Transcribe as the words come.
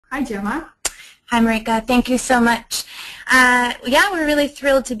Hi, Gemma. Hi, Marika. Thank you so much. Yeah, we're really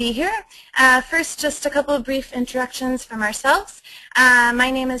thrilled to be here. First, just a couple of brief introductions from ourselves.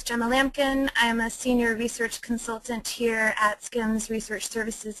 My name is Gemma Lampkin. I'm a senior research consultant here at SCIM's Research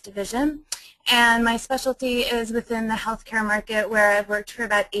Services Division, and my specialty is within the healthcare market, where I've worked for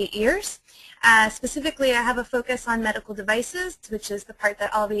about 8 years. Specifically, I have a focus on medical devices, which is the part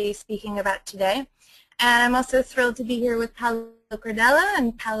that I'll be speaking about today. And I'm also thrilled to be here with Paolo Cordella,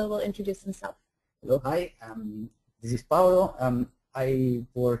 and Paolo will introduce himself. Hello, hi. This is Paolo. I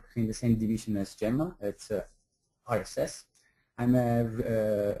work in the same division as Gemma. It's RSS. I'm a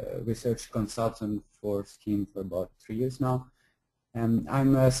research consultant for SCIM for about 3 years now.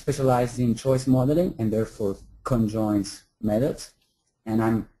 I'm specialized in choice modeling and therefore conjoint methods. And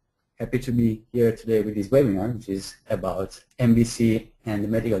I'm happy to be here today with this webinar, which is about MBC and the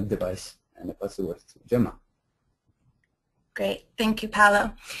medical device. And I pass the word to Gemma. Great. Thank you,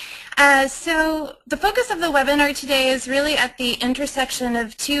 Paolo. So the focus of the webinar today is really at the intersection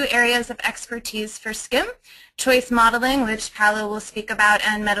of two areas of expertise for SCIM, choice modeling, which Paolo will speak about,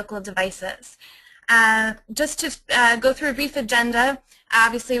 and medical devices. Just to go through a brief agenda,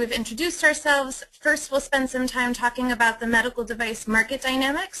 obviously we've introduced ourselves. First, we'll spend some time talking about the medical device market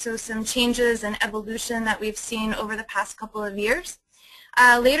dynamics, so some changes and evolution that we've seen over the past couple of years.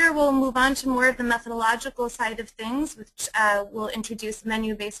 Later, we'll move on to more of the methodological side of things, which we'll introduce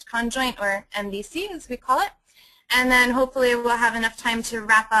menu-based conjoint, or MBC as we call it. And then hopefully we'll have enough time to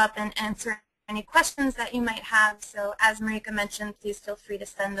wrap up and answer any questions that you might have. So as Marika mentioned, please feel free to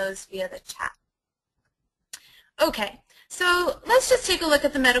send those via the chat. Okay, so let's just take a look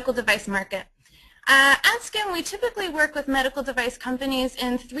at the medical device market. At SCIM, we typically work with medical device companies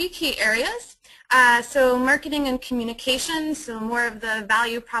in 3 key areas. So marketing and communication, so more of the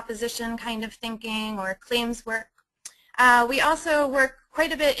value proposition kind of thinking or claims work. We also work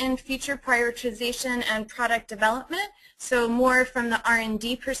quite a bit in feature prioritization and product development, so more from the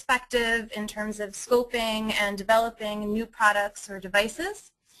R&D perspective in terms of scoping and developing new products or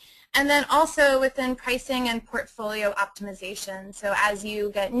devices. And then also within pricing and portfolio optimization. So as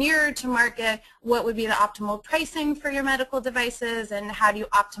you get nearer to market, what would be the optimal pricing for your medical devices, and how do you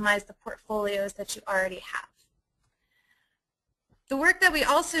optimize the portfolios that you already have? The work that we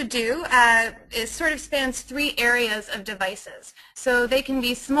also do sort of spans 3 areas of devices. So they can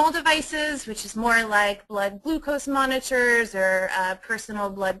be small devices, which is more like blood glucose monitors or personal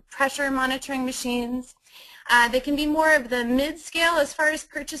blood pressure monitoring machines. They can be more of the mid-scale as far as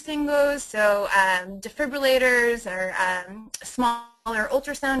purchasing goes, so defibrillators or smaller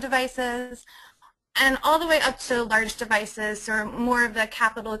ultrasound devices, and all the way up to large devices, or more of the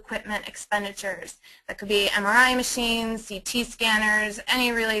capital equipment expenditures. That could be MRI machines, CT scanners,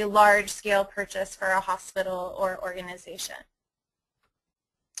 any really large-scale purchase for a hospital or organization.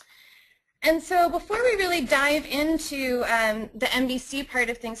 And so before we really dive into the MBC part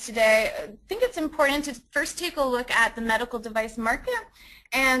of things today, I think it's important to first take a look at the medical device market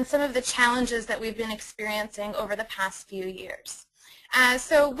and some of the challenges that we've been experiencing over the past few years.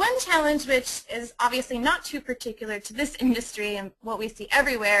 So one challenge, which is obviously not too particular to this industry and what we see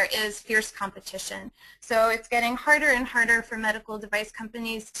everywhere, is fierce competition. So it's getting harder and harder for medical device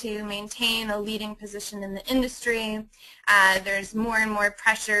companies to maintain a leading position in the industry. There's more and more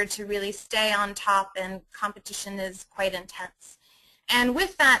pressure to really stay on top, and competition is quite intense. And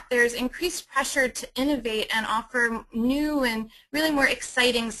with that, there's increased pressure to innovate and offer new and really more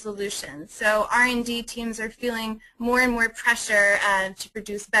exciting solutions. So R&D teams are feeling more and more pressure to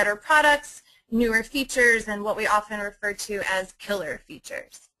produce better products, newer features, and what we often refer to as killer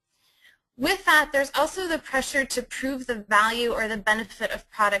features. With that, there's also the pressure to prove the value or the benefit of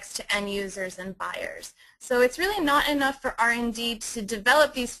products to end users and buyers. So it's really not enough for R&D to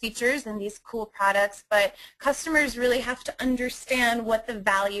develop these features and these cool products, but customers really have to understand what the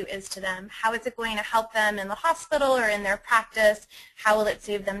value is to them. How is it going to help them in the hospital or in their practice? How will it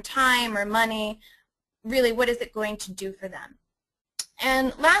save them time or money? Really, what is it going to do for them?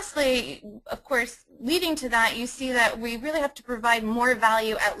 And lastly, of course, leading to that, you see that we really have to provide more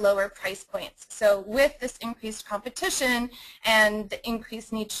value at lower price points. So with this increased competition and the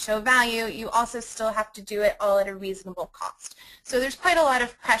increased need to show value, you also still have to do it all at a reasonable cost. So there's quite a lot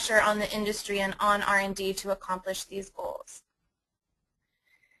of pressure on the industry and on R&D to accomplish these goals.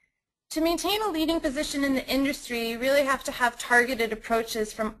 To maintain a leading position in the industry, you really have to have targeted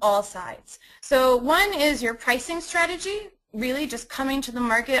approaches from all sides. So one is your pricing strategy, really just coming to the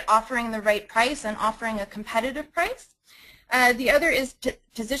market, offering the right price and offering a competitive price. The other is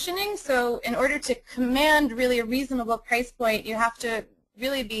positioning. So in order to command really a reasonable price point, you have to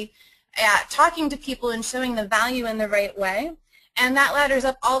really be talking to people and showing the value in the right way. And that ladders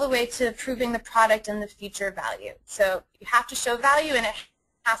up all the way to proving the product and the feature value. So you have to show value, and it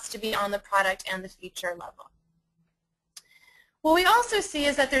has to be on the product and the feature level. What we also see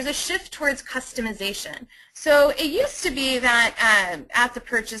is that there's a shift towards customization. So it used to be that at the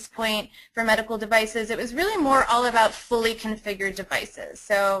purchase point for medical devices, it was really more all about fully configured devices.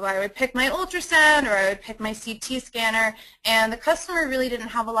 So I would pick my ultrasound or I would pick my CT scanner, and the customer really didn't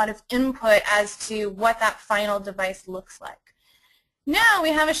have a lot of input as to what that final device looks like. Now we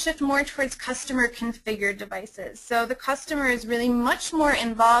have a shift more towards customer configured devices. So the customer is really much more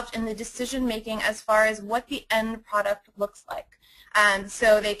involved in the decision making as far as what the end product looks like.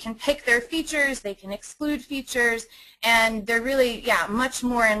 So they can pick their features, they can exclude features, and they're really, much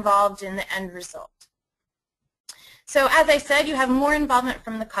more involved in the end result. So as I said, you have more involvement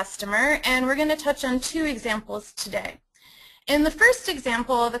from the customer, and we're going to touch on two examples today. In the first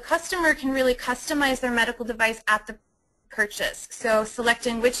example, the customer can really customize their medical device at the purchase, so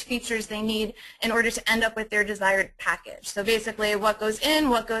selecting which features they need in order to end up with their desired package. So basically what goes in,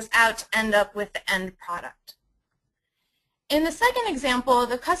 what goes out to end up with the end product. In the second example,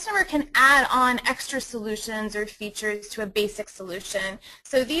 the customer can add on extra solutions or features to a basic solution.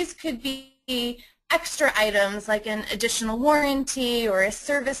 So these could be extra items like an additional warranty or a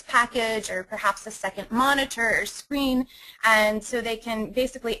service package or perhaps a second monitor or screen, and so they can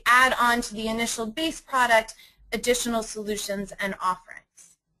basically add on to the initial base product additional solutions and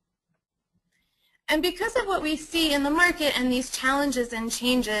offerings. And because of what we see in the market and these challenges and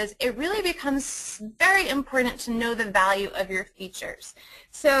changes, it really becomes very important to know the value of your features.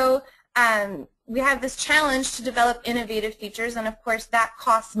 So we have this challenge to develop innovative features, and of course that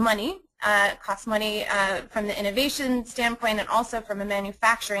costs money. From the innovation standpoint and also from a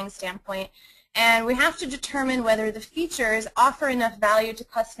manufacturing standpoint. And we have to determine whether the features offer enough value to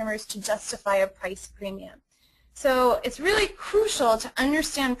customers to justify a price premium. So it's really crucial to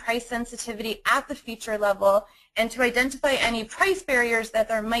understand price sensitivity at the feature level and to identify any price barriers that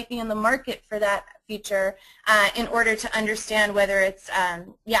there might be in the market for that feature in order to understand whether it's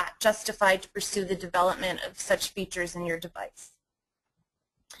justified to pursue the development of such features in your device.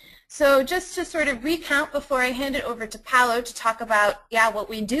 So just to sort of recount before I hand it over to Paolo to talk about what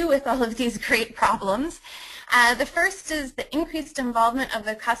we do with all of these great problems. The first is the increased involvement of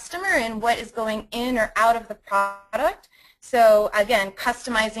the customer in what is going in or out of the product. So again,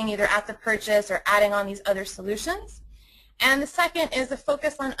 customizing either at the purchase or adding on these other solutions. And the second is a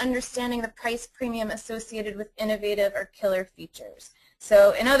focus on understanding the price premium associated with innovative or killer features.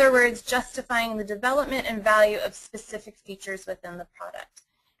 So in other words, justifying the development and value of specific features within the product.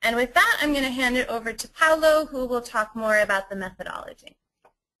 And with that, I'm going to hand it over to Paolo, who will talk more about the methodology.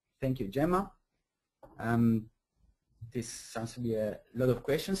 Thank you, Gemma. This sounds to be a lot of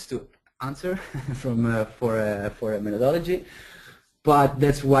questions to answer for a methodology, but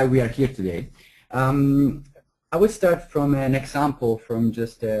that's why we are here today. I will start from an example from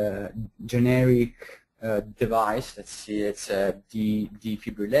just a generic device. Let's see, it's a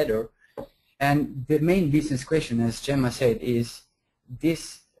defibrillator. And the main business question, as Gemma said, is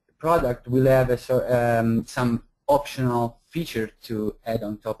this product will have some optional feature to add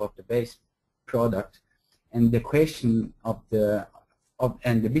on top of the base product, and the question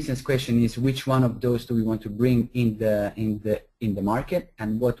and the business question is which one of those do we want to bring in the market,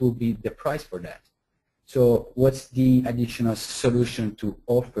 and what will be the price for that. So what's the additional solution to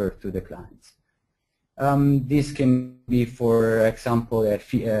offer to the clients? This can be, for example, a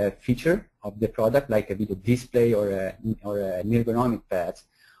feature of the product like a video display or an ergonomic pad,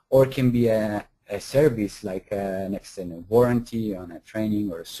 or it can be a service like an extended warranty on a training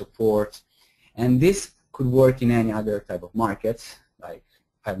or support. And this could work in any other type of markets, like,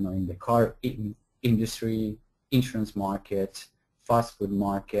 I don't know, in the car industry, insurance market, fast food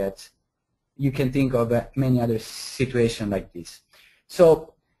market. You can think of many other situations like this.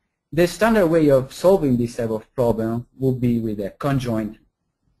 So the standard way of solving this type of problem will be with a conjoint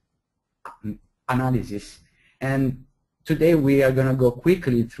analysis. And today we are going to go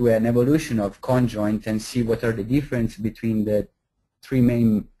quickly through an evolution of conjoint and see what are the differences between the three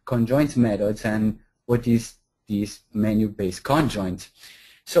main conjoint methods and what is this menu-based conjoint.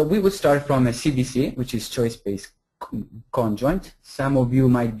 So we will start from a CBC, which is choice-based conjoint. Some of you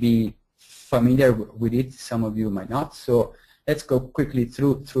might be familiar with it, some of you might not. So let's go quickly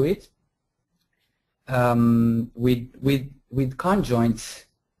through it. With conjoints,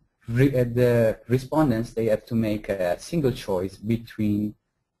 the respondents, they have to make a single choice between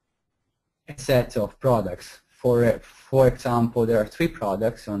a set of products. For example, there are 3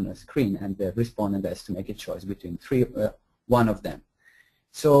 products on the screen, and the respondent has to make a choice between one of them.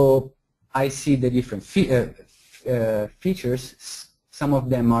 So I see the different features. Some of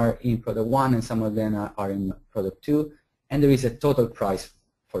them are in product 1 and some of them are in product 2, and there is a total price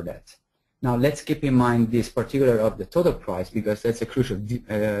for that. Now let's keep in mind this particular of the total price, because that's a crucial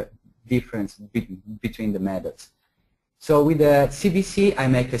difference between the methods. So with the CBC, I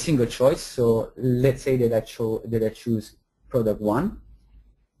make a single choice. So let's say that I choose product 1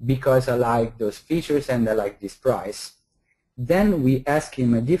 because I like those features and I like this price. Then we ask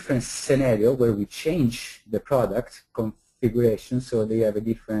him a different scenario where we change the product configuration so they have a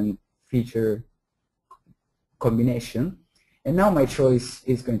different feature combination. And now my choice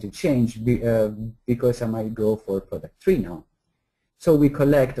is going to change because I might go for product 3 now. So we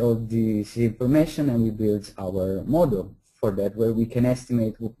collect all this information and we build our model for that, where we can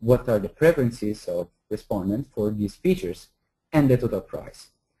estimate what are the preferences of respondents for these features and the total price.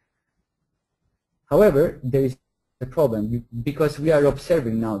 However, there is a problem because we are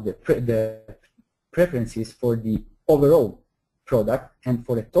observing now the preferences for the overall product and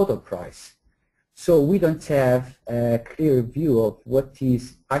for the total price. So we don't have a clear view of what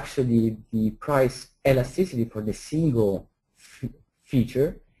is actually the price elasticity for the single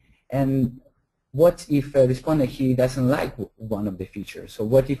feature, and what if a respondent he doesn't like one of the features. So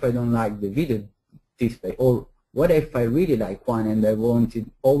what if I don't like the video display, or what if I really like one and I want it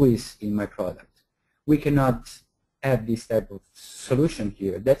always in my product? We cannot have this type of solution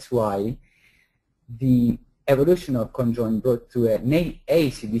here. That's why the evolution of conjoint brought to an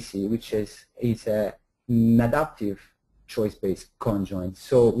ACBC, which is an adaptive choice-based conjoint.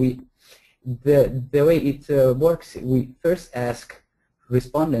 So the way it works, we first ask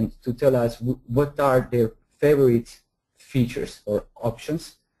respondents to tell us what are their favorite features or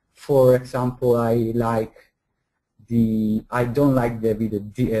options. For example, I don't like the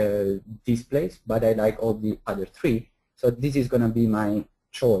video displays, but I like all the other 3. So this is going to be my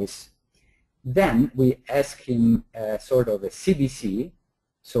choice. Then we ask him sort of a CBC,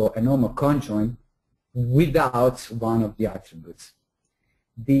 so a normal conjoint, without one of the attributes.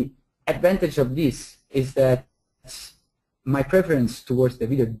 The advantage of this is that my preference towards the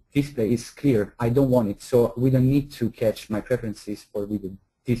video display is clear. I don't want it, so we don't need to catch my preferences for video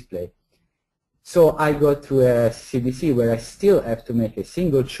display. So I go to a CBC where I still have to make a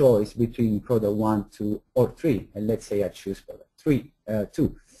single choice between product 1, 2, or 3, and let's say I choose product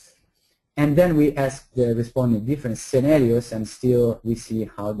 2. And then we ask the respondent different scenarios, and still we see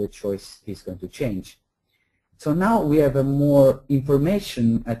how the choice is going to change. So now we have a more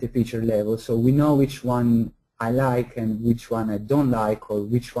information at the feature level, so we know which one I like and which one I don't like, or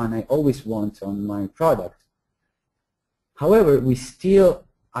which one I always want on my product. However, we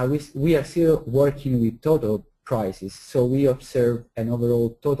are still working with total prices, so we observe an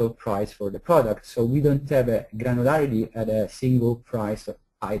overall total price for the product, so we don't have a granularity at a single price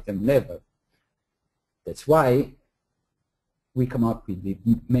item level. That's why we come up with the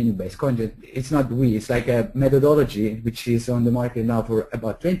menu-based conjoint. It's not we, it's like a methodology which is on the market now for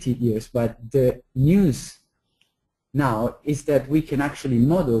about 20 years, but the news now is that we can actually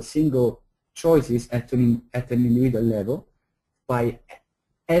model single choices at an individual level by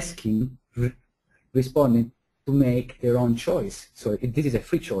asking respondents to make their own choice. So this is a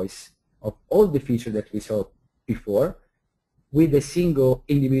free choice of all the features that we saw before, with a single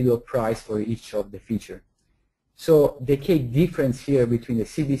individual price for each of the feature. So the key difference here between the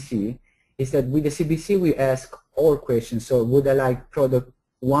CBC is that with the CBC we ask all questions. So would I like product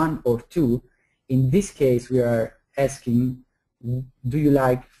 1 or 2? In this case we are asking, do you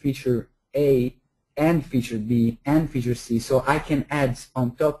like feature A and feature B and feature C? So I can add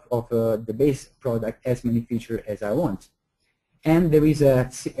on top of the base product as many features as I want. And there is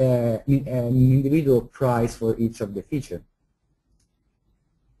an individual price for each of the features.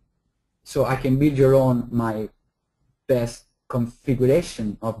 So I can build my best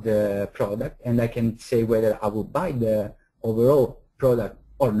configuration of the product, and I can say whether I will buy the overall product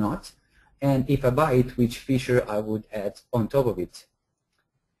or not, and if I buy it, which feature I would add on top of it.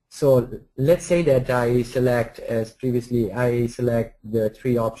 So let's say that I select, as previously, I select the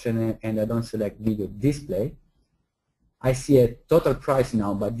 3 options and I don't select video display. I see a total price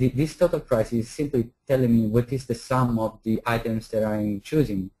now, but this total price is simply telling me what is the sum of the items that I'm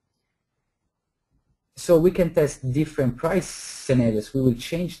choosing. So we can test different price scenarios. We will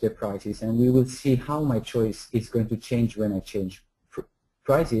change the prices and we will see how my choice is going to change when I change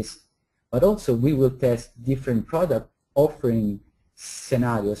prices. But also we will test different product offering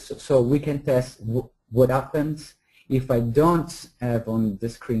scenarios. So we can test what happens if I don't have on the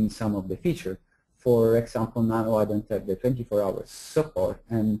screen some of the feature. For example, now I don't have the 24-hour support,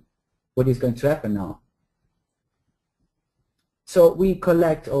 and what is going to happen now? So we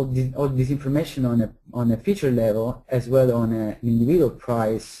collect all this information on a feature level as well on an individual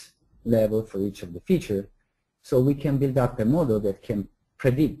price level for each of the feature. So we can build up a model that can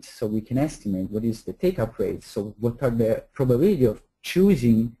predict, so we can estimate what is the take-up rate, so what are the probability of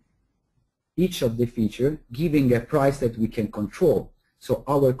choosing each of the feature, giving a price that we can control. So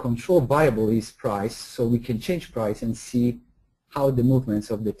our control variable is price, so we can change price and see how the movements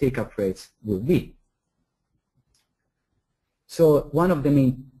of the take-up rates will be. So one of the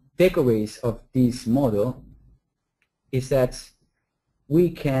main takeaways of this model is that we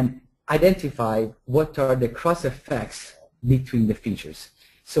can identify what are the cross effects between the features.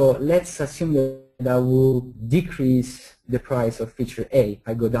 So let's assume that I will decrease the price of feature A.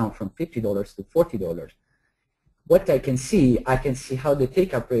 I go down from $50 to $40. What I can see how the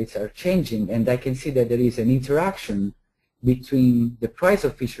take-up rates are changing, and I can see that there is an interaction between the price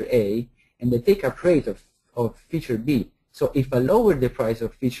of feature A and the take-up rate of feature B. So if I lower the price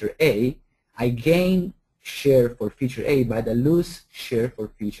of feature A, I gain share for feature A, but I lose share for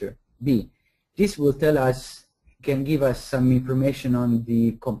feature B. This will tell us, can give us some information on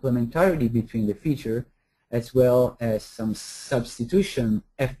the complementarity between the feature as well as some substitution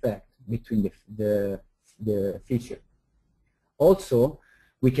effect between the feature. Also,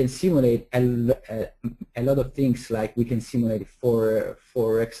 we can simulate a lot of things, like we can simulate, for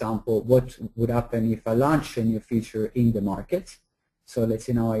example, what would happen if I launch a new feature in the market. So let's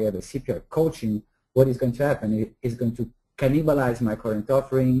say now I have a CPR coaching. What is going to happen? It is going to cannibalize my current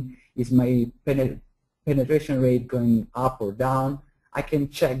offering. Is my penetration rate going up or down? I can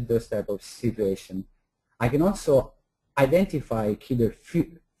check those type of situations. I can also identify killer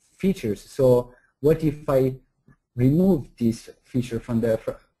features. So what if I remove this feature from the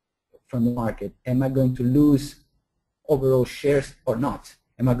market? Am I going to lose overall shares or not?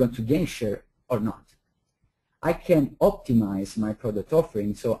 Am I going to gain share or not? I can optimize my product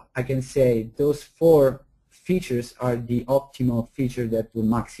offering. So I can say those 4 features are the optimal feature that will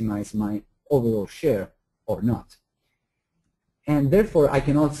maximize my overall share or not. And therefore, I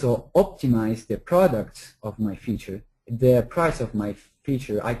can also optimize the product of my feature, the price of my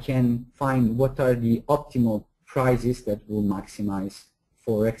feature. I can find what are the optimal prices that will maximize,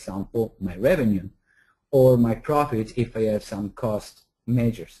 for example, my revenue or my profit if I have some cost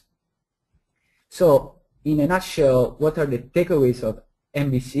measures. So in a nutshell, what are the takeaways of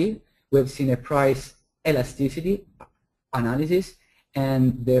MBC? We've seen a price elasticity analysis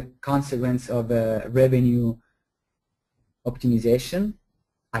and the consequence of revenue optimization.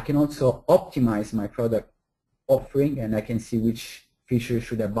 I can also optimize my product offering, and I can see which features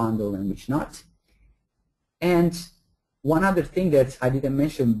should I bundle and which not. And one other thing that I didn't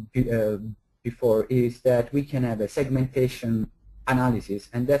mention before is that we can have a segmentation analysis,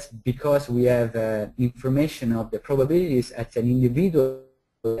 and that's because we have information of the probabilities at an individual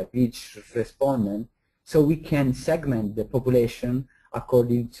of each respondent, so we can segment the population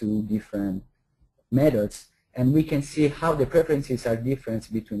according to different methods, and we can see how the preferences are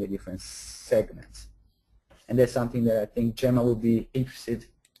different between the different segments. And that's something that I think Gemma will be interested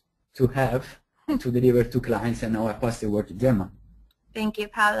to have to deliver to clients, and now I pass the word to Gemma. Thank you,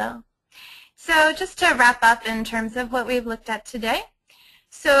 Paolo. So just to wrap up in terms of what we've looked at today.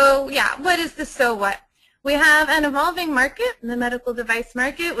 So yeah, what is the so what? We have an evolving market, the medical device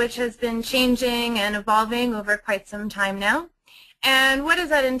market, which has been changing and evolving over quite some time now. And what does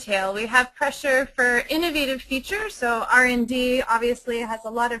that entail? We have pressure for innovative features. So R&D obviously has a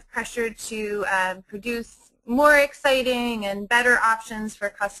lot of pressure to produce more exciting and better options for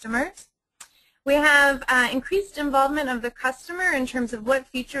customers. We have increased involvement of the customer in terms of what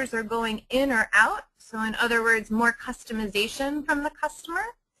features are going in or out. So in other words, more customization from the customer.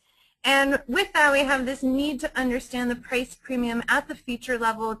 And with that, we have this need to understand the price premium at the feature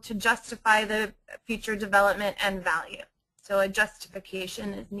level to justify the feature development and value. So a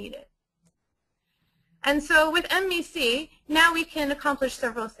justification is needed. And so with MBC, now we can accomplish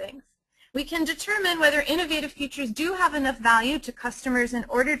several things. We can determine whether innovative features do have enough value to customers in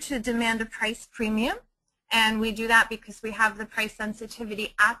order to demand a price premium. And we do that because we have the price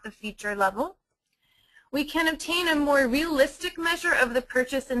sensitivity at the feature level. We can obtain a more realistic measure of the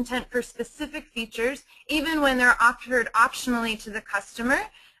purchase intent for specific features, even when they're offered optionally to the customer.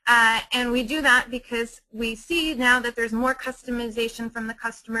 And we do that because we see now that there's more customization from the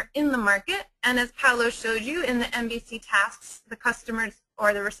customer in the market. And as Paolo showed you in the MBC tasks, the customers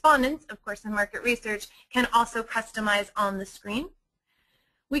or the respondents, of course in market research, can also customize on the screen.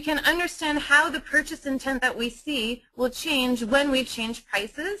 We can understand how the purchase intent that we see will change when we change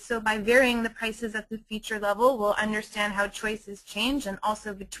prices. So by varying the prices at the feature level, we'll understand how choices change and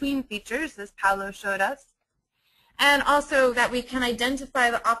also between features, as Paolo showed us. and also that we can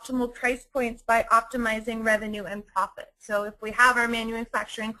identify the optimal price points by optimizing revenue and profit. So if we have our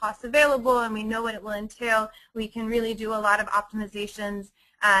manufacturing costs available and we know what it will entail, we can really do a lot of optimizations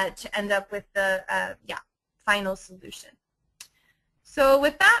to end up with the final solution. So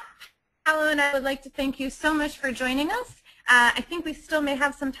with that, Paolo and I would like to thank you so much for joining us. I think we still may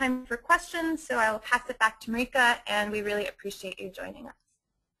have some time for questions, so I will pass it back to Marika, and we really appreciate you joining us.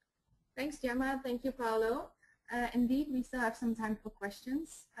 Thanks, Gemma. Thank you, Paolo. Indeed, we still have some time for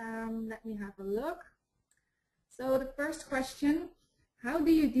questions. Let me have a look. So the first question, how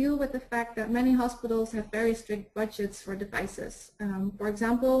do you deal with the fact that many hospitals have very strict budgets for devices? For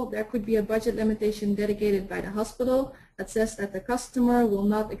example, there could be a budget limitation dedicated by the hospital that says that the customer will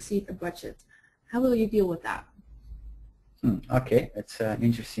not exceed the budget. How will you deal with that? Okay, that's an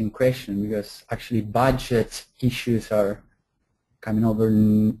interesting question, because actually budget issues are coming over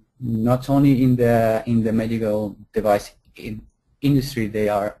not only in the medical device industry, they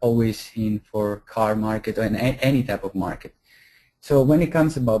are always in for car market or in any type of market. So when it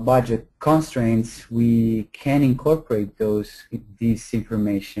comes about budget constraints, we can incorporate this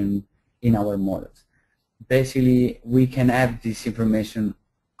information in our models. Basically, we can have this information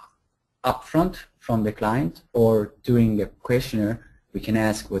upfront from the client, or during the questionnaire we can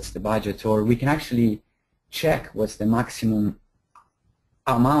ask what's the budget, or we can actually check what's the maximum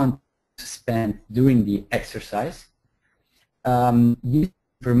amount spent during the exercise. This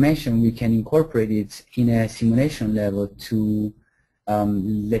information we can incorporate it in a simulation level to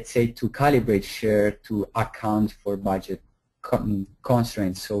let's say to calibrate share to account for budget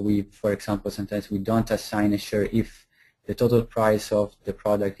constraints. So we, for example, sometimes we don't assign a share if the total price of the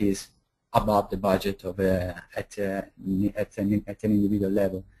product is above the budget of at an individual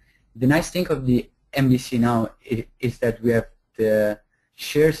level. The nice thing of the MBC now is that we have the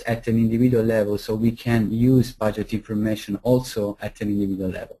shares at an individual level, so we can use budget information also at an individual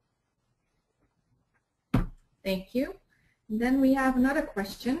level. Thank you. Then we have another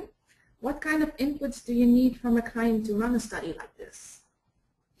question. What kind of inputs do you need from a client to run a study like this?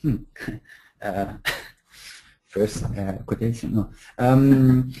 First quotation. No.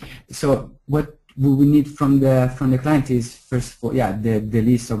 So what we need from the client is, first of all, the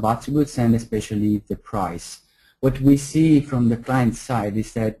list of attributes and especially the price. What we see from the client side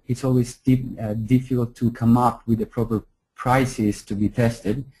is that it's always difficult to come up with the proper prices to be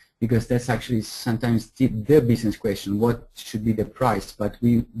tested, because that's actually sometimes the business question, what should be the price, but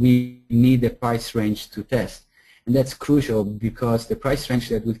we need the price range to test. And that's crucial, because the price range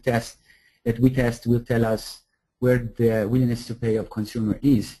that we test will tell us where the willingness to pay of consumer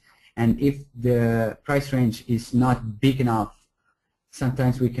is. And if the price range is not big enough,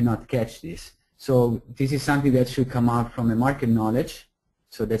 sometimes we cannot catch this. So this is something that should come out from the market knowledge.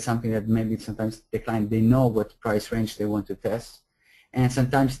 So that's something that maybe sometimes the client, they know what price range they want to test. And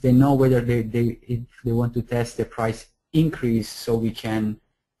sometimes they know whether if they want to test the price increase, so we can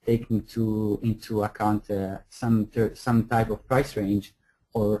take into account some type of price range,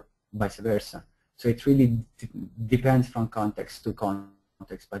 or vice versa. So it really depends from context to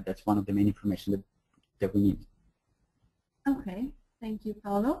context, but that's one of the main information that we need. Okay, thank you,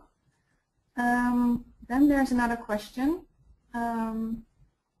 Paolo. Then there's another question.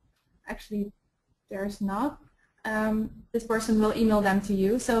 Actually, there's not. This person will email them to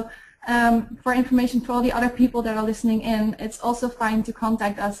you. So for information for all the other people that are listening in, it's also fine to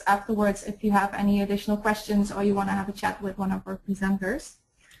contact us afterwards if you have any additional questions or you want to have a chat with one of our presenters.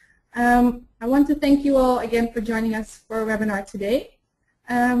 I want to thank you all again for joining us for our webinar today.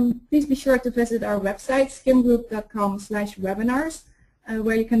 Please be sure to visit our website, skimgroup.com/webinars,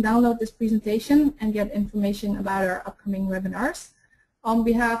 where you can download this presentation and get information about our upcoming webinars. On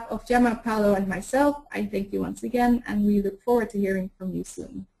behalf of Gemma, Paolo, and myself, I thank you once again, and we look forward to hearing from you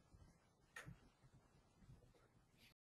soon.